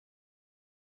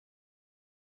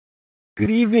Good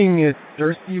evening, it's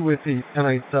Darcy with the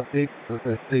tonight's update with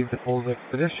the Save the Poles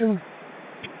expedition.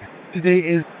 Today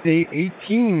is day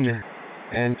 18,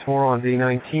 and tomorrow on day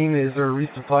 19 is our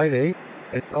resupply day.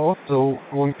 It's also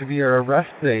going to be our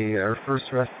rest day, our first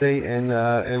rest day in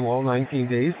 19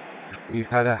 days. We've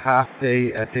had a half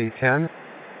day at day 10,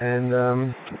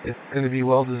 and it's going to be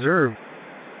well deserved.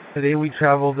 Today we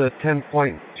traveled at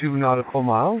 10.2 nautical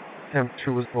miles.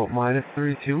 Temperature was about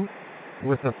 -32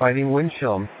 with a biting wind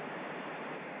chill.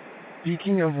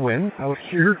 Speaking of wind, out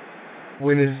here,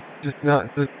 wind is just not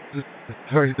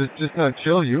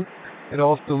chill you. It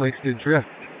also makes you drift.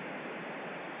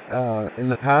 In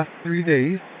the past 3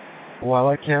 days, while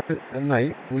I camp at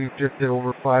night, we've drifted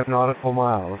over 5 nautical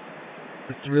miles.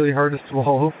 It's really hard to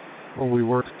swallow when we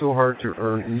work so hard to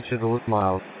earn each of those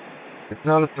miles. It's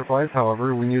not a surprise,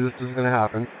 however. We knew this was going to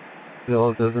happen. Still,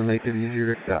 it doesn't make it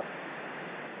easier to accept.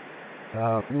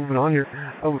 Moving on here.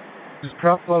 There's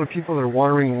perhaps a lot of people that are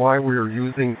wondering why we're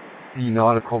using the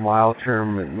nautical mile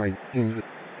term. It might seem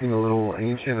a little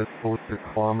ancient as opposed to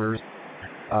kilometers.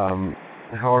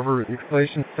 However, the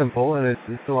explanation's simple, and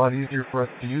it's a lot easier for us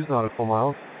to use nautical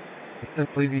miles. It's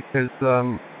simply because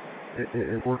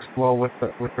it works well with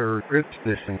our grid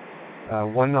position.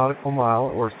 1 nautical mile,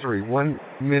 1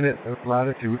 minute of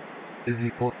latitude is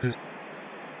equal to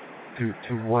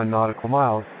 1 nautical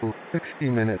mile. So 60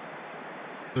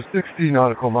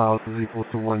 nautical miles is equal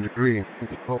to 1 degree.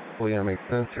 Hopefully that makes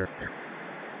sense here.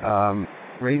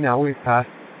 Right now we've passed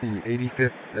the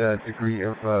 85th degree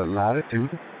of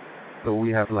latitude, so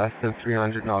we have less than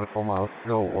 300 nautical miles to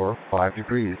go, or 5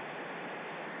 degrees.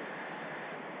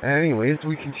 Anyways,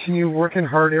 we continue working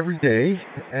hard every day,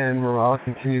 and morale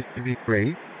continues to be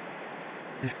great.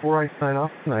 Before I sign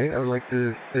off tonight, I would like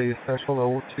to say a special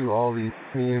hello to all the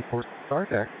Canadian Forces Star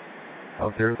Deck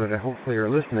out there that hopefully are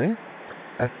listening.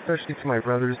 Especially to my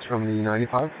brothers from the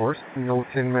 95 Force. No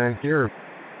Tin Man here.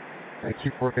 I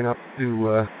keep working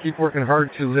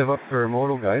hard to live up to our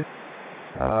motto, guys.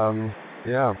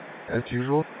 As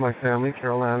usual, my family,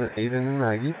 Caroline, Aiden, and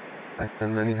Maggie. I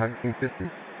send many hugs and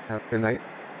kisses. Have a good night.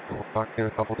 We'll talk to you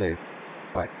in a couple days.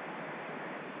 Bye.